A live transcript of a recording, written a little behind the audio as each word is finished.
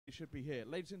should be here.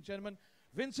 Ladies and gentlemen,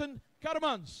 Vincent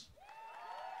Karremans.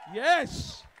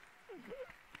 Yes!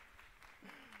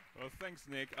 Well, thanks,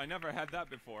 Nick. I never had that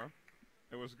before.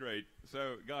 It was great.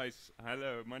 So, guys,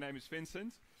 hello. My name is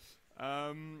Vincent.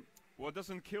 What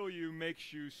doesn't kill you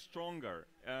makes you stronger.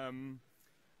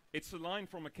 It's a line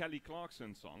from a Kelly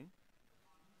Clarkson song.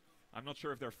 I'm not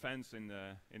sure if there are fans in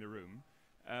the room,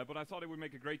 but I thought it would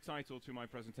make a great title to my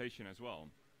presentation as well.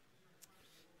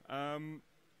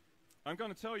 I'm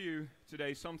going to tell you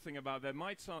today something about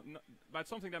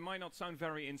something that might not sound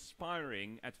very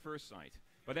inspiring at first sight,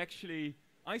 but actually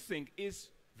I think is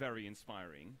very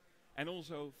inspiring and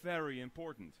also very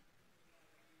important.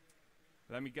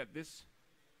 Let me get this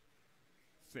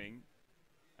thing,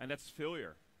 and that's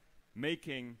failure,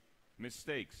 making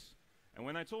mistakes. And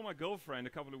when I told my girlfriend a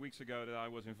couple of weeks ago that I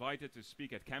was invited to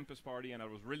speak at campus party and I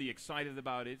was really excited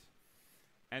about it,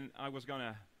 and I was going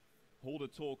to hold a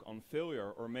talk on failure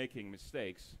or making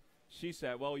mistakes, she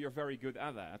said, well, you're very good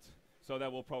at that, so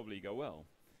that will probably go well.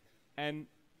 And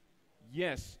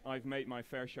yes, I've made my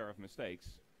fair share of mistakes,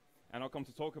 and I'll come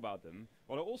to talk about them,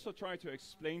 but I'll also try to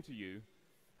explain to you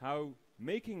how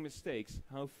making mistakes,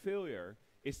 how failure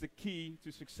is the key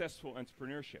to successful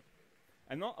entrepreneurship.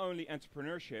 And not only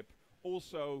entrepreneurship,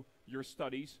 also your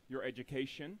studies, your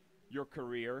education, your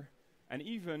career, and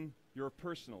even your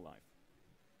personal life.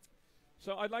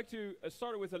 So I'd like to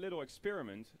start with a little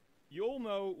experiment. You all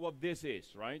know what this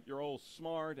is, right? You're all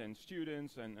smart and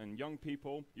students and young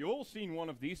people. You've all seen one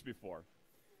of these before.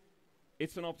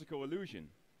 It's an optical illusion.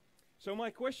 So my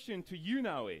question to you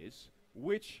now is,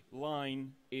 which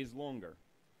line is longer?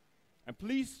 And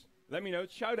please let me know,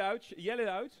 shout out, yell it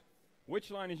out. Which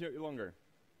line is longer?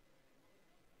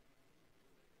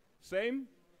 Same?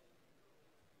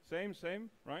 Same,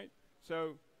 right?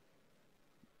 So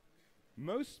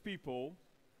most people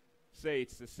say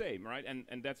it's the same, right?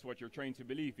 And that's what you're trained to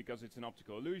believe because it's an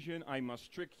optical illusion. I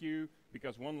must trick you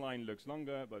because one line looks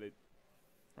longer, but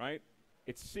right?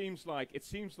 It seems like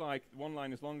one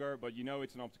line is longer, but you know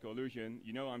it's an optical illusion.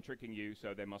 You know I'm tricking you,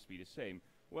 so they must be the same.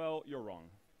 Well, you're wrong.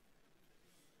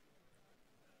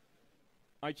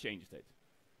 I changed it,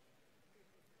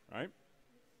 right?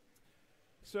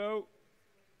 So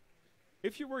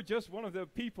if you were just one of the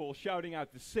people shouting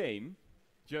out the same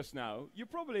just now, you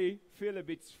probably feel a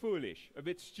bit foolish, a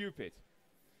bit stupid.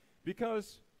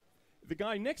 Because the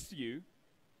guy next to you,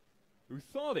 who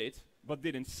thought it, but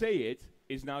didn't say it,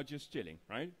 is now just chilling,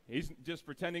 right? He's just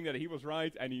pretending that he was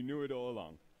right and he knew it all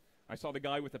along. I saw the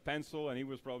guy with the pencil and he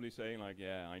was probably saying like,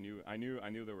 yeah, I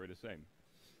knew they were the same.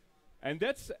 And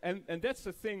that's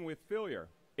the thing with failure.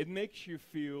 It makes you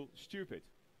feel stupid.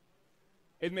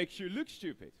 It makes you look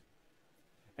stupid.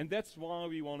 And that's why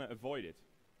we want to avoid it.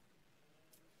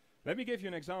 Let me give you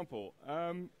an example.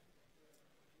 I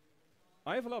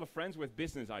have a lot of friends with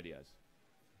business ideas.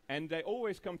 And they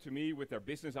always come to me with their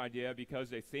business idea because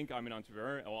they think I'm an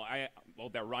entrepreneur. Well,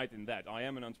 they're right in that. I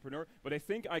am an entrepreneur. But they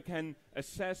think I can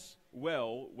assess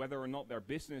well whether or not their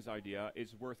business idea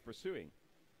is worth pursuing.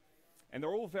 And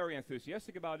they're all very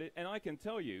enthusiastic about it. And I can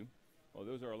tell you, well,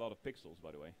 those are a lot of pixels,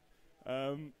 by the way.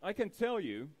 I can tell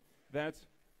you that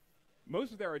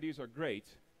most of their ideas are great,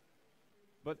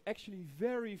 but actually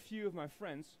very few of my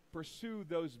friends pursue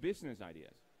those business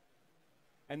ideas.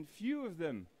 And few of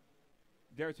them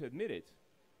dare to admit it,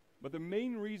 but the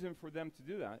main reason for them to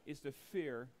do that is the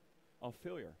fear of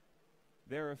failure.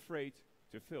 They're afraid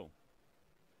to fail.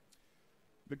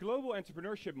 The Global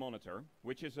Entrepreneurship Monitor,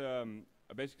 which is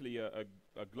basically a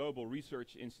global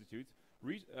research institute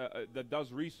that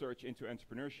does research into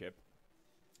entrepreneurship,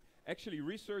 actually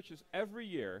researches every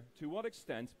year to what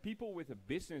extent people with a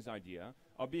business idea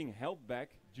are being held back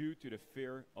due to the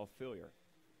fear of failure.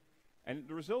 And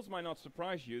the results might not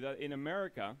surprise you that in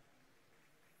America,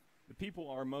 the people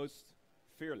are most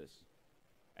fearless.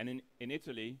 And in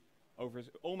Italy,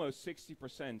 almost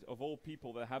 60% of all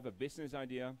people that have a business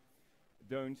idea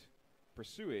don't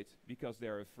pursue it because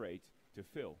they're afraid to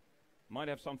fail. Might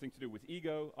have something to do with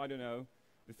ego, I don't know.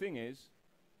 The thing is,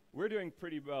 we're doing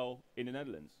pretty well in the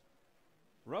Netherlands.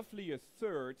 Roughly a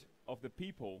third of the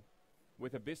people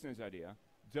with a business idea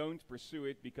don't pursue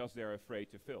it because they're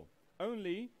afraid to fail.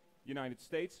 Only United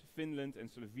States, Finland, and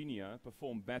Slovenia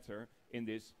perform better in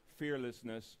this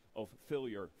fearlessness of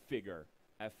failure figure,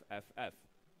 FFF.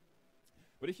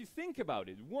 But if you think about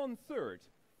it, 1/3,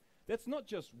 that's not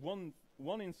just one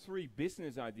in 3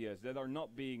 business ideas that are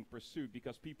not being pursued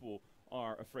because people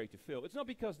are afraid to fail. It's not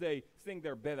because they think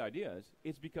they're bad ideas,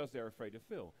 it's because they're afraid to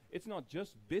fail. It's not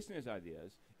just business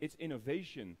ideas, it's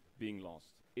innovation being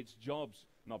lost. It's jobs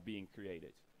not being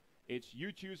created. It's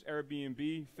you choose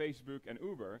Airbnb, Facebook, and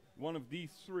Uber. One of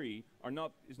these three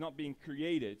is not being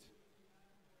created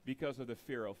because of the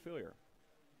fear of failure.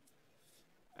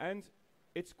 And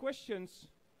it's questions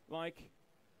like,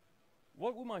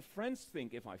 what will my friends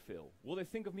think if I fail? Will they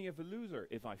think of me as a loser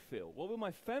if I fail? What will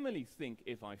my family think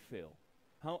if I fail?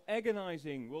 How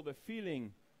agonizing will the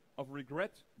feeling of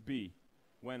regret be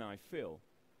when I fail?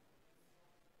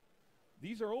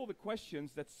 These are all the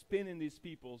questions that spin in these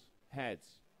people's heads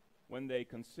when they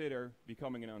consider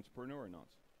becoming an entrepreneur or not.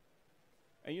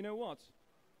 And you know what?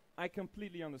 I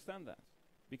completely understand that.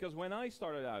 Because when I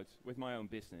started out with my own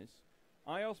business,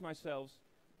 I asked myself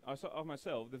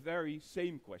the very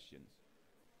same questions.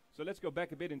 So let's go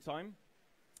back a bit in time.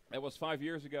 That was 5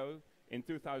 years ago in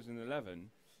 2011.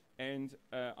 And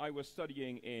I was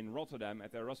studying in Rotterdam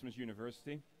at the Erasmus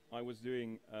University. I was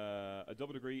doing a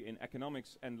double degree in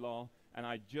economics and law, and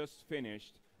I just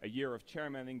finished a year of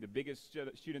chairmaning the biggest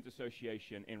student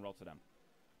association in Rotterdam.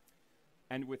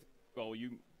 And with, well,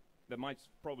 that might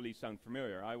probably sound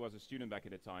familiar. I was a student back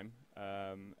at the time,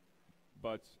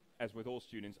 but as with all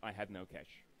students, I had no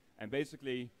cash. And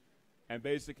basically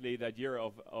that year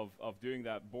of doing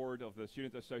that board of the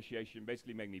student association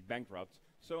basically made me bankrupt.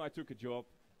 So I took a job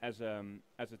as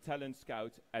a talent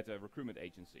scout at a recruitment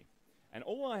agency. And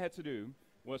all I had to do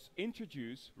was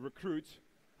recruit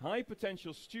high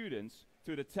potential students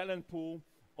to the talent pool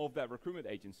of that recruitment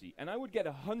agency. And I would get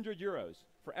 100 euros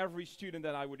for every student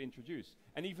that I would introduce.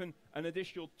 And even an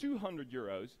additional 200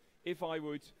 euros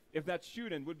if that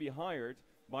student would be hired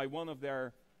by one of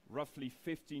their roughly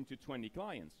 15 to 20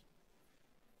 clients.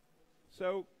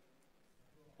 So,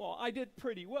 well, I did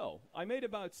pretty well. I made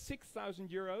about 6,000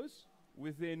 euros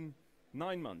within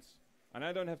 9 months. And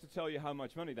I don't have to tell you how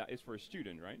much money that is for a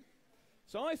student, right?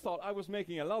 So I thought I was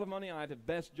making a lot of money. I had the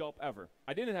best job ever.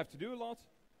 I didn't have to do a lot,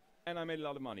 and I made a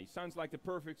lot of money. Sounds like the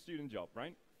perfect student job,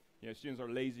 right? You know, students are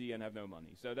lazy and have no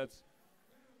money. So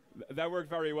that worked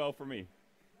very well for me.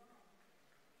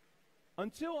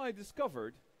 Until I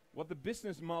discovered what the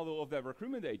business model of that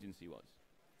recruitment agency was.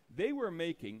 They were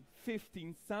making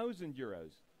 15,000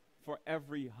 euros for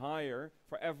every hire,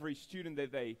 for every student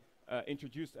that they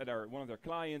introduced at one of their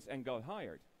clients and got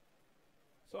hired.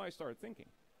 So I started thinking.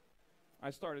 I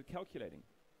started calculating.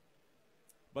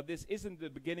 But this isn't the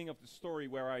beginning of the story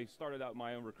where I started out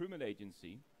my own recruitment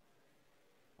agency.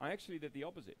 I actually did the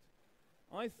opposite.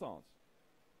 I thought,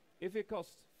 if it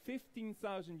costs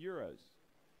 15,000 euros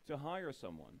to hire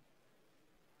someone,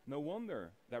 no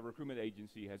wonder that recruitment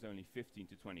agency has only 15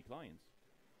 to 20 clients.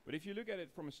 But if you look at it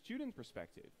from a student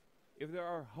perspective, if there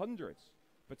are hundreds,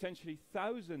 potentially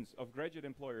thousands of graduate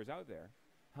employers out there,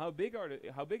 how big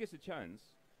is the chance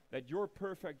that your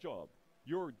perfect job,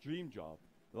 your dream job,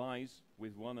 lies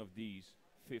with one of these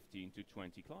 15 to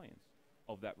 20 clients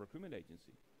of that recruitment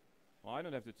agency? Well, I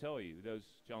don't have to tell you, those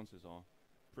chances are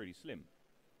pretty slim.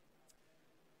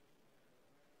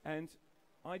 And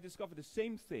I discovered the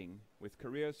same thing with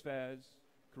career fairs,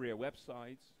 career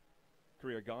websites,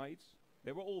 career guides.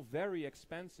 They were all very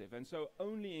expensive, and so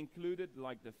only included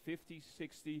like the 50,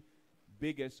 60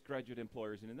 biggest graduate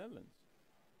employers in the Netherlands,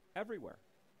 everywhere.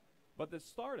 But the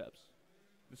startups,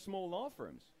 the small law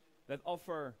firms that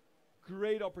offer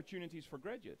great opportunities for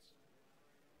graduates,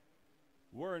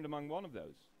 weren't among one of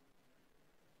those.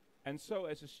 And so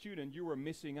as a student, you were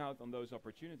missing out on those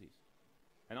opportunities.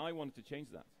 And I wanted to change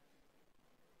that.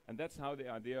 And that's how the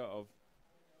idea of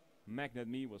Magnet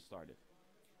Me was started.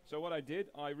 So what I did,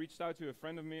 I reached out to a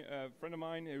friend of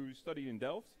mine who studied in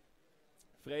Delft.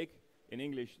 Freek, in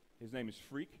English, his name is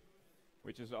Freak,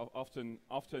 which is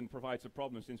often provides a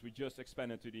problem since we just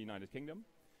expanded to the United Kingdom.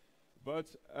 But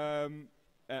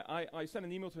I sent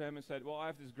an email to him and said, well, I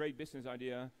have this great business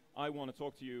idea. I want to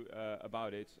talk to you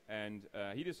about it. And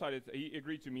he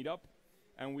agreed to meet up.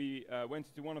 And we went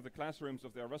into one of the classrooms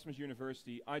of the Erasmus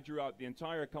University. I drew out the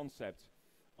entire concept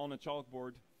on a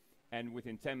chalkboard. And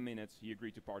within 10 minutes, he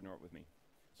agreed to partner up with me.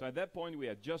 So at that point, we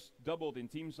had just doubled in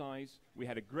team size. We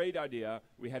had a great idea.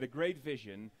 We had a great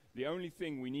vision. The only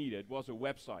thing we needed was a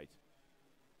website.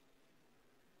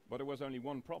 But there was only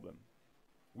one problem.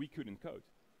 We couldn't code.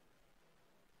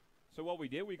 So what we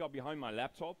did, we got behind my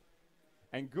laptop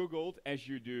and Googled, as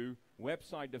you do,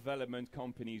 website development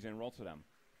companies in Rotterdam.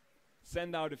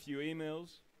 Send out a few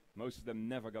emails. Most of them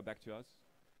never got back to us.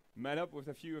 Met up with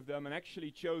a few of them and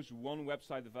actually chose one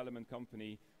website development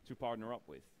company to partner up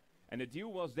with. And the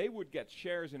deal was they would get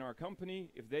shares in our company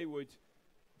if they would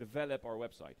develop our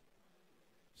website.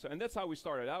 So, and that's how we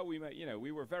started out.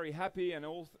 We were very happy, and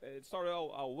it started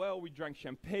out well. We drank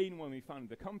champagne when we founded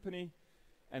the company,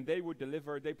 and they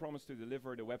promised to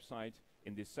deliver the website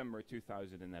in December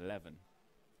 2011.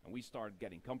 And we started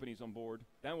getting companies on board.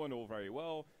 That went all very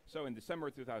well. So in December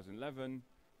 2011,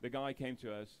 the guy came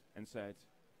to us and said,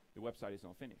 the website is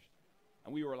not finished.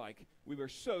 And we were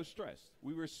so stressed.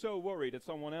 We were so worried that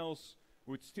someone else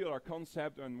would steal our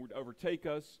concept and would overtake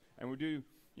us and would do,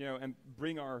 and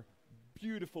bring our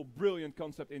beautiful, brilliant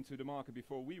concept into the market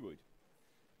before we would.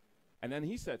 And then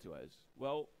he said to us,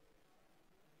 well,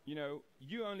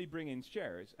 you only bring in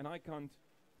shares and I can't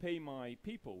pay my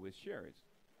people with shares.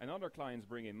 And other clients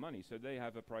bring in money, so they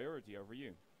have a priority over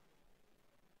you.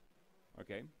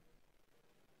 Okay?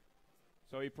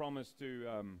 So he promised to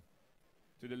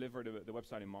deliver the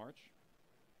website in March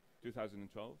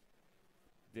 2012.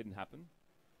 Didn't happen.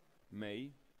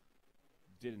 May,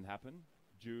 didn't happen.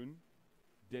 June,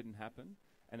 didn't happen.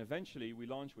 And eventually we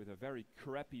launched with a very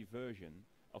crappy version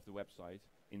of the website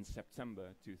in September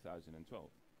 2012.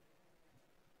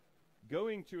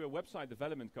 Going to a website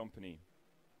development company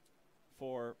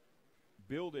for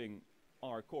building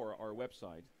our core, our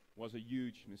website, was a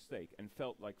huge mistake and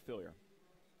felt like failure.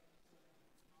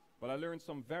 But I learned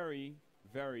some very,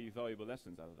 very valuable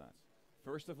lessons out of that.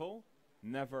 First of all,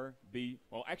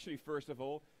 first of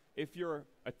all, if you're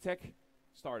a tech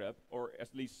startup, or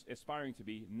at least aspiring to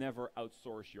be, never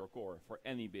outsource your core for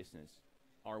any business.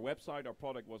 Our website, our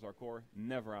product was our core,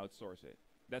 never outsource it.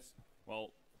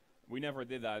 We never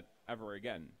did that ever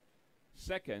again.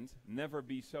 Second, never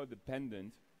be so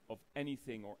dependent of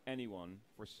anything or anyone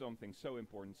for something so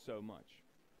important so much.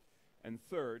 And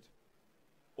third,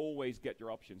 always get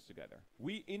your options together.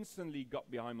 We instantly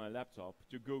got behind my laptop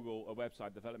to Google a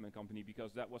website development company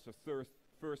because that was the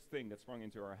first thing that sprung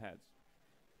into our heads.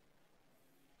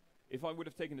 If I would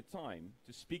have taken the time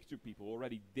to speak to people who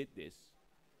already did this,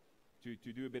 to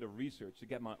do a bit of research, to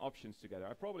get my options together,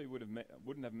 I probably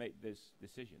wouldn't have made this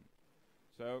decision.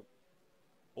 So,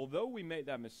 although we made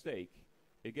that mistake,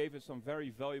 it gave us some very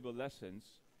valuable lessons,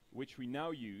 which we now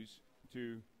use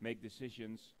to make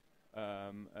decisions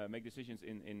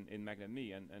in Magnet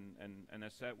Me. And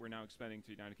as said, we're now expanding to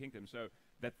the United Kingdom. So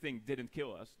that thing didn't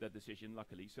kill us, that decision,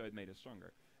 luckily, so it made us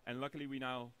stronger. And luckily, we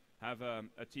now have a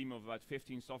team of about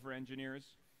 15 software engineers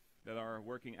that are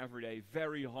working every day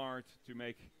very hard to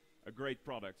make a great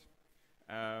product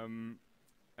in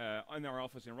our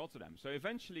office in Rotterdam. So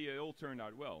eventually, it all turned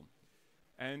out well.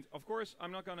 And of course,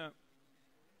 I'm not going to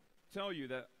tell you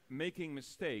that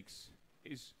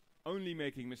only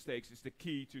making mistakes is the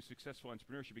key to successful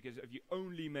entrepreneurship, because if you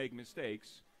only make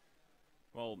mistakes,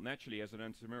 well, naturally, as an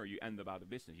entrepreneur, you end up out of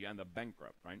business. You end up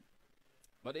bankrupt, right?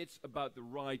 But it's about the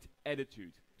right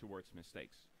attitude towards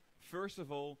mistakes. First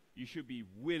of all, you should be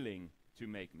willing to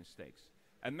make mistakes.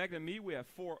 At Magnet Me, we have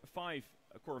 5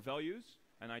 core values,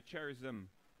 and I cherish them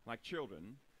like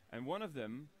children. And one of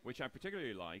them, which I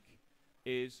particularly like,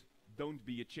 is don't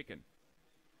be a chicken.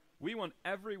 We want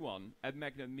everyone at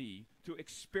Magnet Me to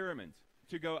experiment,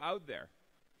 to go out there,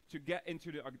 to get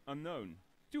into the unknown,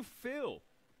 to fail.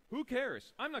 Who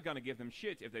cares? I'm not going to give them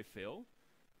shit if they fail.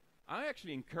 I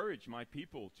actually encourage my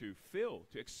people to fail,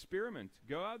 to experiment,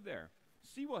 go out there,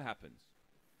 see what happens.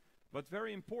 But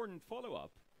very important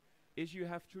follow-up is you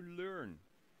have to learn.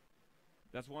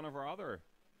 That's one of our other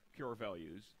core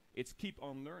values. It's keep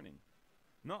on learning.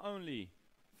 Not only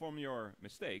from your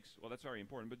mistakes, well, that's very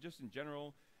important, but just in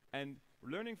general. And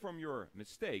learning from your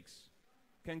mistakes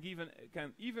can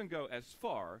even go as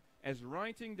far as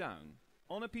writing down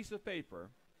on a piece of paper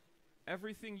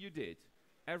everything you did,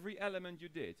 every element you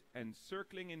did, and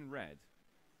circling in red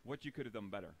what you could have done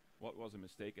better, what was a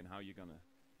mistake, and how you're going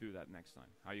to do that next time,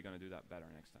 how you're going to do that better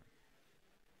next time.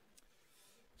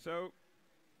 So,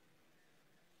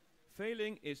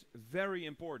 failing is very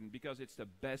important because it's the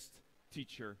best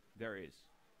teacher there is.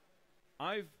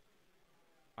 I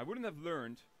wouldn't have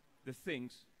learned the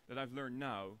things that I've learned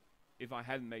now if I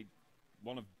hadn't made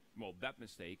that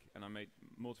mistake, and I made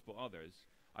multiple others.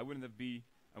 We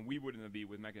wouldn't have been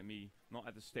with Magnet Me, not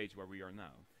at the stage where we are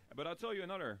now. But I'll tell you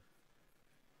another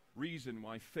reason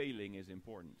why failing is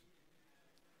important.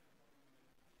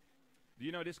 Do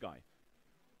you know this guy?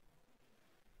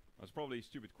 That's probably a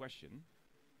stupid question.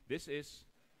 This is,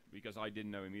 because I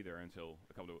didn't know him either until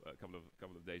a couple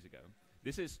of days ago.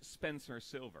 This is Spencer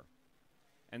Silver.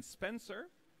 And Spencer,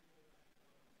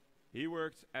 he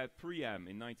worked at 3M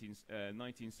in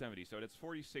 1970, so that's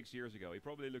 46 years ago. He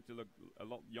probably looked a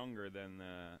lot younger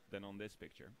than on this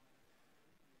picture.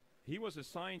 He was a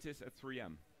scientist at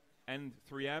 3M. And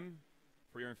 3M,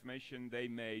 for your information,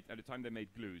 at the time they made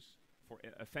glues. For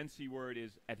a fancy word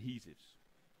is adhesives.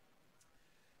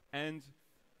 And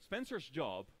Spencer's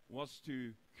job was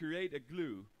to create a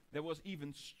glue that was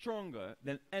even stronger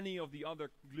than any of the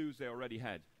other glues they already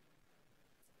had.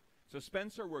 So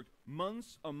Spencer worked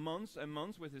months and months and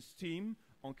months with his team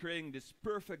on creating this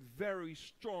perfect, very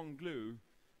strong glue.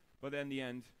 But in the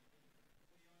end,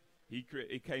 he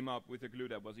came up with a glue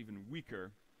that was even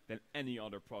weaker than any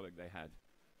other product they had.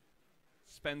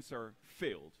 Spencer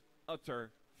failed.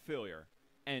 Utter failure.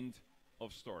 End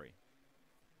of story.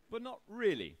 But not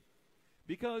really.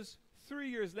 Because 3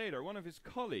 years later, one of his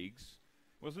colleagues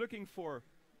was looking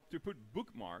to put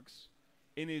bookmarks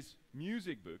in his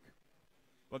music book,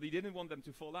 but he didn't want them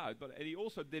to fall out, but he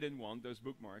also didn't want those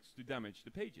bookmarks to damage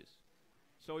the pages.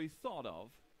 So he thought of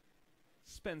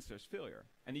Spencer's failure,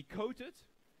 and he coated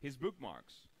his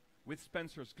bookmarks with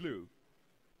Spencer's glue,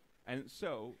 and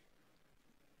so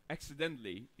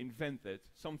accidentally invented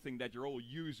something that you're all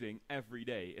using every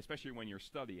day, especially when you're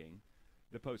studying,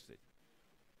 the Post-it.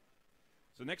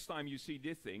 So next time you see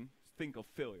this thing, think of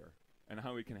failure and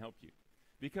how it can help you.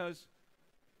 Because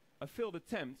a failed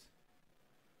attempt,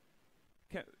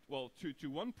 to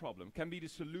one problem, can be the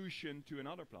solution to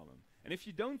another problem. And if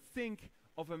you don't think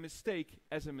of a mistake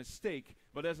as a mistake,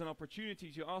 but as an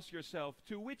opportunity to ask yourself,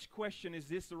 to which question is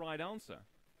this the right answer?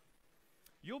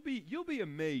 You'll be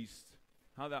amazed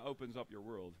how that opens up your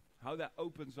world, how that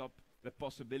opens up the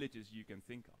possibilities you can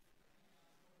think of.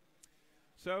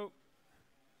 So,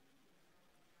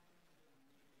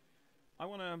 I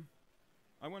want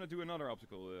to do another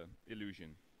optical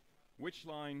illusion. Which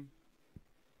line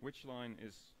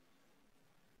is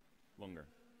longer?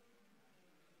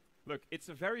 Look, it's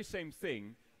the very same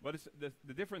thing, but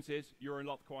the difference is you're a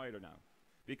lot quieter now.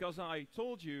 Because I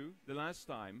told you the last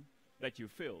time that you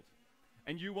failed,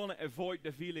 and you want to avoid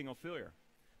the feeling of failure.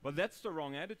 But that's the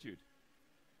wrong attitude.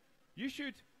 You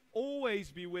should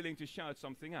always be willing to shout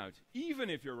something out, even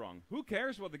if you're wrong. Who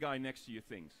cares what the guy next to you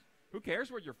thinks? Who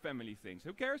cares what your family thinks?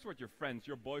 Who cares what your friends,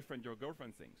 your boyfriend, your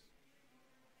girlfriend thinks?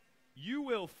 You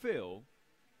will fail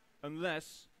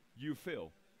unless you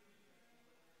fail.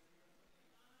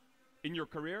 In your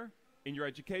career, in your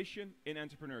education, in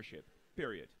entrepreneurship,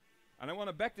 period. And I want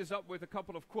to back this up with a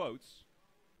couple of quotes,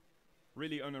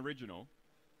 really unoriginal,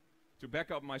 to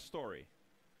back up my story.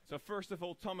 So first of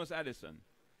all, Thomas Edison.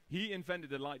 He invented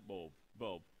the light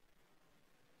bulb.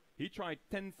 He tried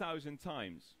 10,000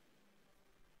 times.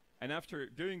 And after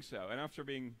doing so, and after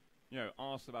being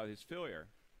asked about his failure,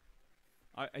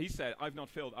 he said, I've not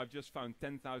failed, I've just found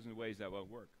 10,000 ways that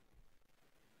won't work.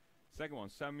 Second one,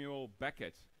 Samuel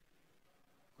Beckett,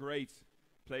 great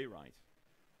playwright,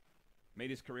 made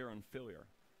his career on failure.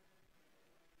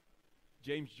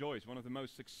 James Joyce, one of the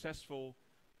most successful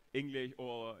English,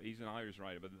 or he's an Irish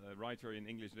writer, but a writer in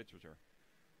English literature.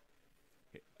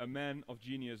 A man of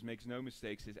genius makes no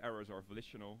mistakes, his errors are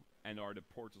volitional and are the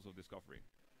portals of discovery.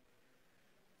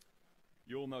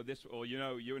 You all know this, or you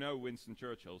know Winston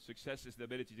Churchill. Success is the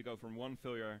ability to go from one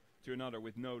failure to another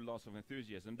with no loss of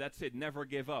enthusiasm. That's it, never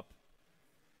give up.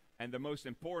 And the most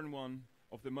important one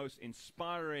of the most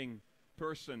inspiring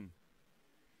person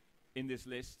in this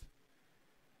list,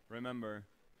 remember,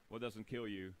 what doesn't kill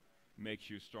you makes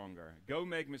you stronger. Go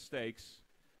make mistakes,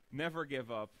 never give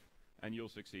up, and you'll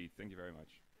succeed. Thank you very much.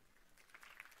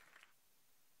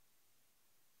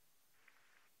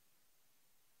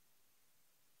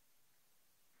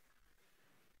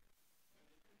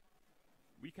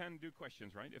 We can do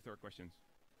questions, right? If there are questions.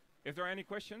 If there are any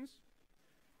questions?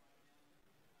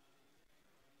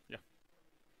 Yeah.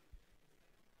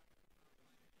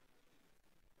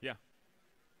 Yeah.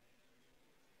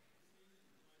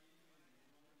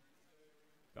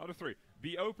 Out of three.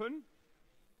 Be open.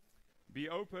 Be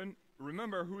open.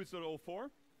 Remember who it's all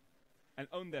for. And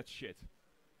own that shit.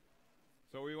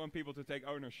 So we want people to take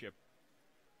ownership.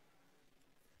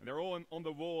 And they're all on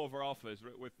the wall of our office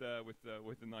with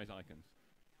the nice icons.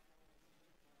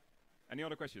 Any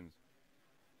other questions?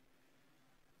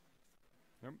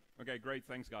 No? Okay, great.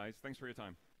 Thanks, guys. Thanks for your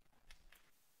time.